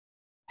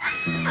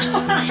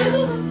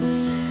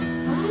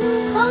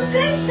Ang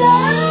ganda!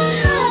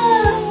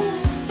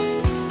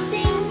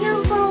 Thank you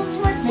so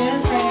much. Ano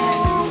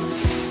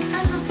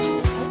po?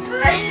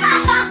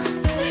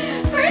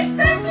 First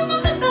time ko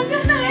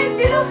makatanggap ng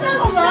envelope na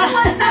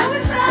kumakas.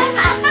 Tapos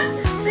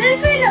dahil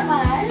ko yung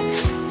labas.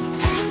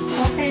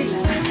 Okay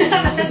lang.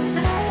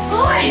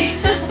 Uy!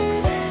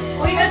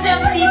 Uy, kasi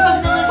ang sipag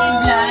naman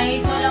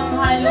i-blight. Walang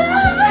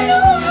halo-halo.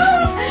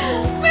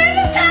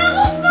 Meron na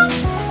ako pang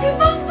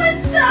ibang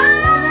bansa!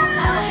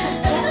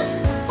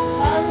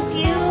 Ang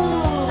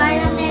cute!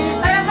 Parang meron.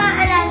 Para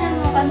maaalala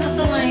mo. Ano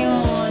to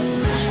ngayon?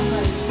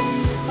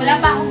 Wala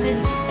pa akong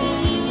ganito.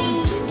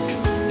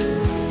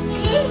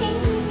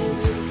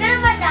 Pero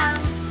madam,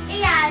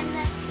 ayan,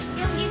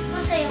 yung gift ko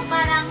sa'yo,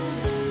 parang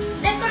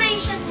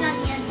decoration lang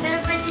yan. Pero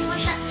pwede mo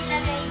siyang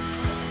ilagay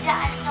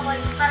dyan sa wall.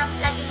 Parang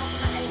lagi mo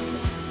kumakalala.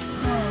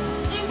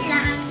 Yun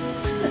lang.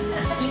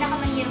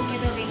 Pinakamahirap ka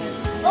daw, Bing.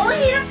 Oo,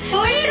 hirap.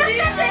 Hirap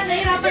kasi.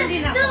 Nahirapan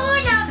din ako. Noong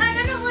una,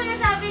 nung una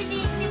sabi ni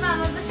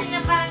Mama, gusto niya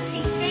parang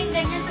sing-sing,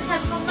 ganyan. Tapos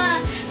sabi ko, Ma,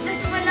 mas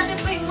malaki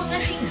pa yung mga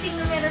sing-sing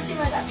na meron si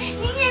Madam.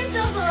 Hindi yan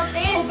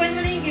susuotin. Open mo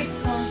na yung gift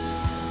ko.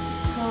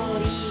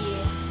 Sorry.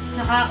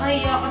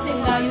 Nakakahiya kasi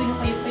layo na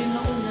kayo pa yung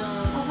nauna.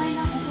 Okay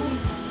lang po.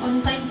 On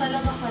time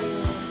talaga kayo.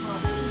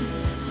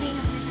 Okay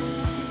lang.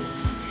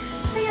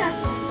 Kaya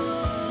to.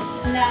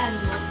 Walaan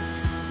mo.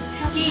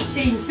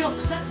 Keychain nyo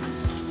ka.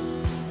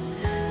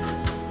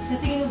 Sa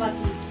tingin mo ba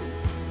keychain?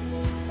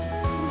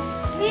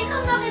 Hindi ko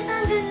nakita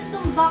ang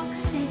ganitong box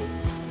eh.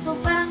 So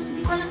parang hindi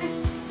ko alam if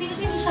feeling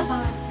ko hindi siya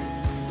bag.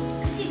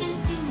 Kasi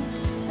ganito yung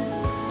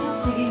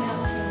Sige na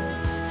ako.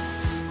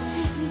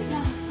 ay, wait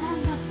lang.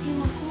 Parang bag yung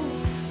ako.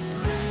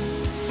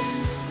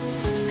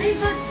 Ay,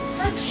 bag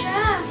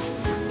siya.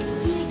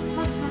 Feeling ko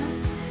bag ba?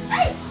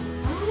 Ay!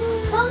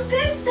 Ang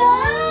ganda!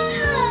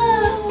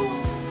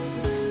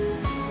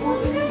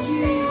 Ang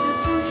ganda!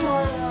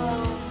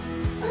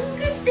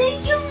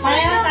 Thank you, Mama.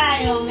 Pareho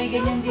tayo. May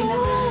ganyan din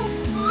ako.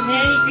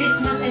 Merry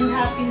Christmas and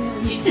Happy New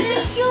Year.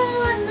 Thank you,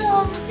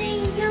 Madam.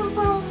 Thank you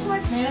so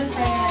much. Meron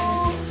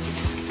tayo.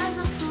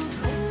 Ano to?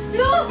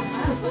 Look!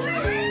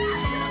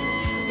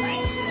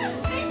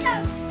 Wait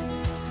lang.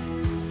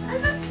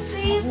 Ano?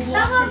 Wait,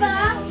 tama ba?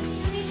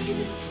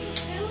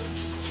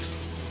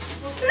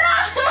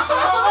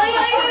 Ay,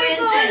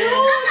 nakakaloka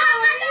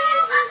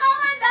ka,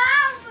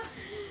 Madam!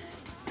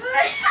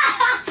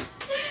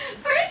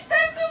 First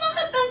time ko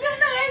makatanggap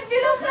ng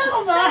envelope na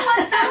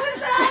kumakas. Tapos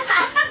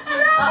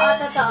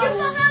totoo. yung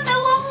mga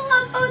nawa ko nga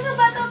pa na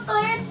ba ito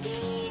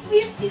 20,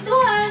 50,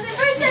 200.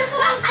 First time ko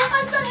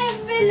makakas ng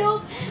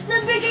envelope na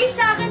bigay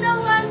sa akin ng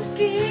 1K.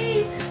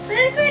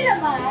 Pwede ko yung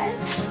labas?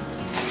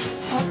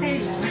 Okay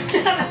lang.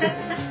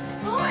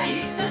 Uy!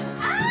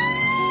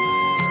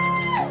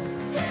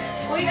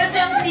 Uy, kasi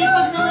ang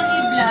sipag naman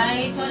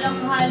i-blight. Walang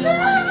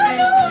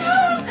halo-halo.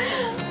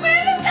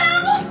 Meron na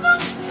ako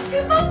pang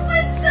ibang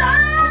bansa!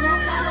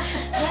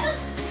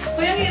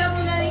 Uy, ang hirap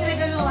mo na yung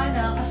regaluhan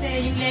ha. Kasi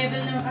yung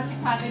level naman kasi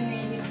pagan na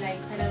yung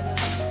i-blight talaga.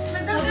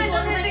 Madam, pwede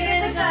mo ibigay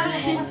mo sa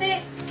akin. Kasi,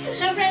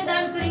 syempre, ang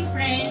dami ko rin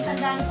friends, ang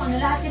dami ko,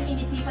 lahat yung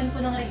inisipan ko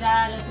ng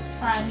regalo, tapos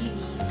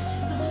family.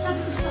 Tapos sabi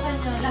ko sa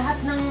kanya, lahat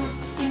ng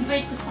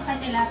invite ko sa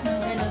kanya, lahat ng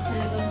gano'n,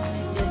 talagang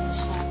nag-gano'n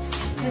siya.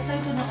 Kaya sabi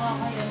ko,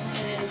 nakakaya ng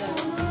regalo.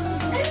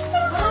 Ay,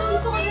 sarap! Hindi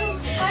ko kayo,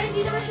 ay,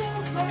 hindi naman siya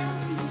parang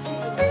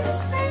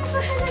first time ko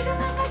talaga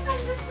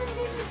makatanggap ng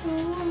ganito.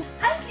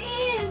 As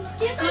in!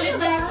 Yes, Sulit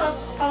ba yung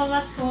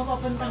pamamas ko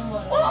papuntang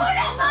mall? Oo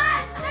naman!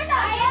 Ano na?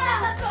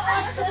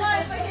 Ay,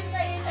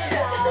 pagintayin na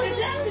lang.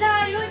 Kasi ang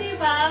layo, di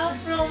ba?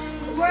 From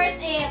Worth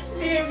it.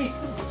 Fairview.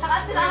 Tsaka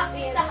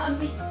traffic sa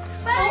amin.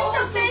 Parang Oo,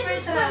 isang super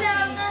beses ko traffic.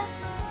 lang na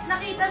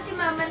nakita si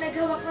Mama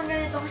naghawak ng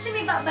ganito kasi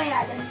may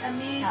babayaran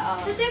kami. Oo.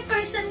 So, ito yung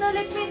first time na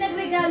like may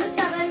nagregalo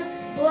sa akin.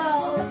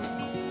 Wow!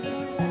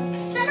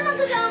 Sana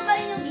magkasama pa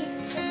rin yung gift.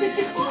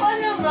 Oo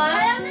naman.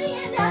 Parang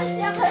nahihiya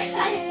siya pa rin.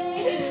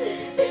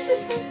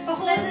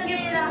 Ako ang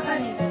gift ko sa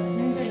kanila.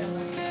 Nandiyan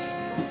naman.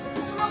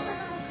 Gusto mo ka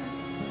naman.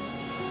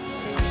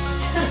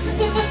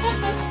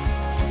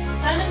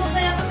 Sana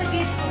masaya ka sa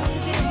gift ko.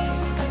 Sige,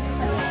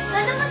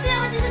 Sana masaya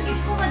ka din sa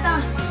gift ko, Madam.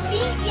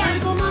 Pink yan. sabi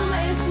ko, Mama,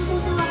 Elsie,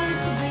 tutuwa ka na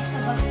si Bright sa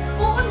bag.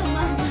 Oo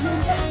naman.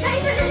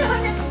 Kahit na naman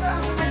na ito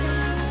ako, Madam.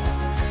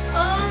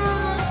 Ang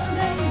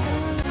ganda.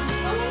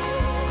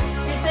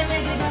 Kasi may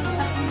ganda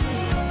sa akin.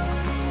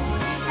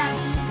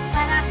 Chubby.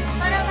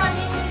 Para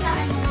bagay siya sa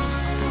ano.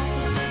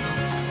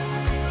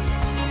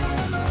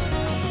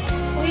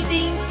 Uy,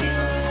 thank you.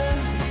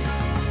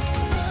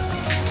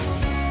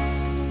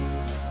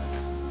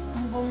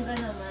 Ang bongga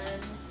naman.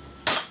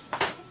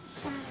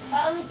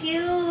 Ang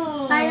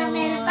cute. Para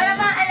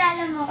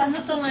maaalala mo. Ano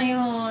to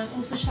ngayon?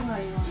 Uso siya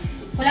ngayon.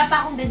 Wala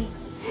pa akong ganito.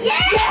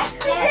 Yes!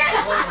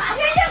 Yes!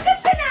 Yun yung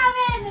gusto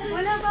namin!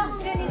 Wala pa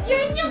akong ganito.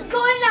 Yun yung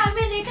goal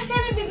namin eh. Kasi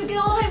nabibigyan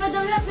ko kay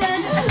Madam Lat meron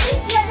siya. At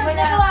least yan ang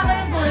nagawa ko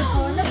yung goal ko.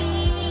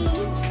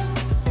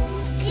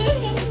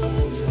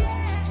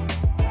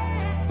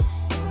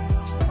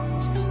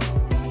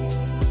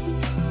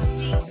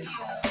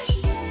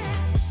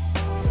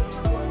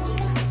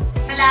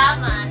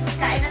 Salamat.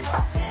 Kain na to.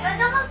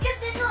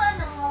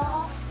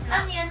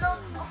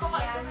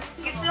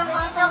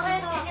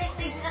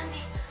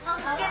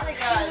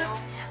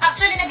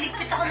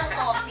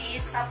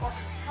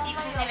 Tapos, hindi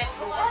ko nilet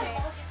ko kasi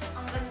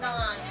ang ganda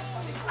nga niya.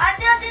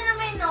 Ate, ate na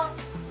may note.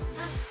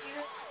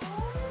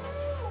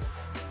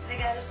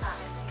 Regalo sa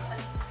akin.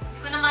 Hindi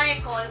ko na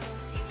ma-recall kung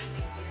sino yung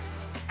bigyan.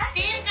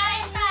 Tin,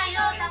 kain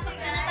tayo! Tapos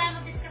na tayo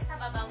mag-discuss sa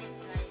baba with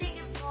guys.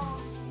 Sige po.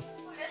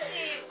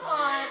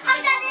 Oh, Ang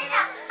dati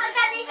siya! Ang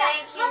dati siya!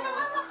 Thank you.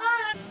 Masama ka!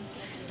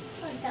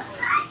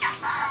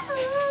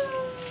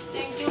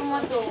 Thank you mo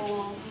to.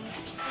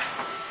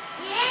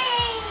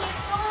 Yay!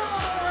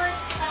 Food!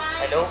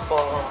 Hello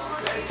po.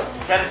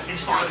 Charot, di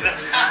joke lang.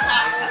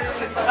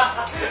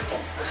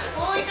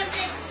 Uy,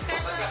 kasi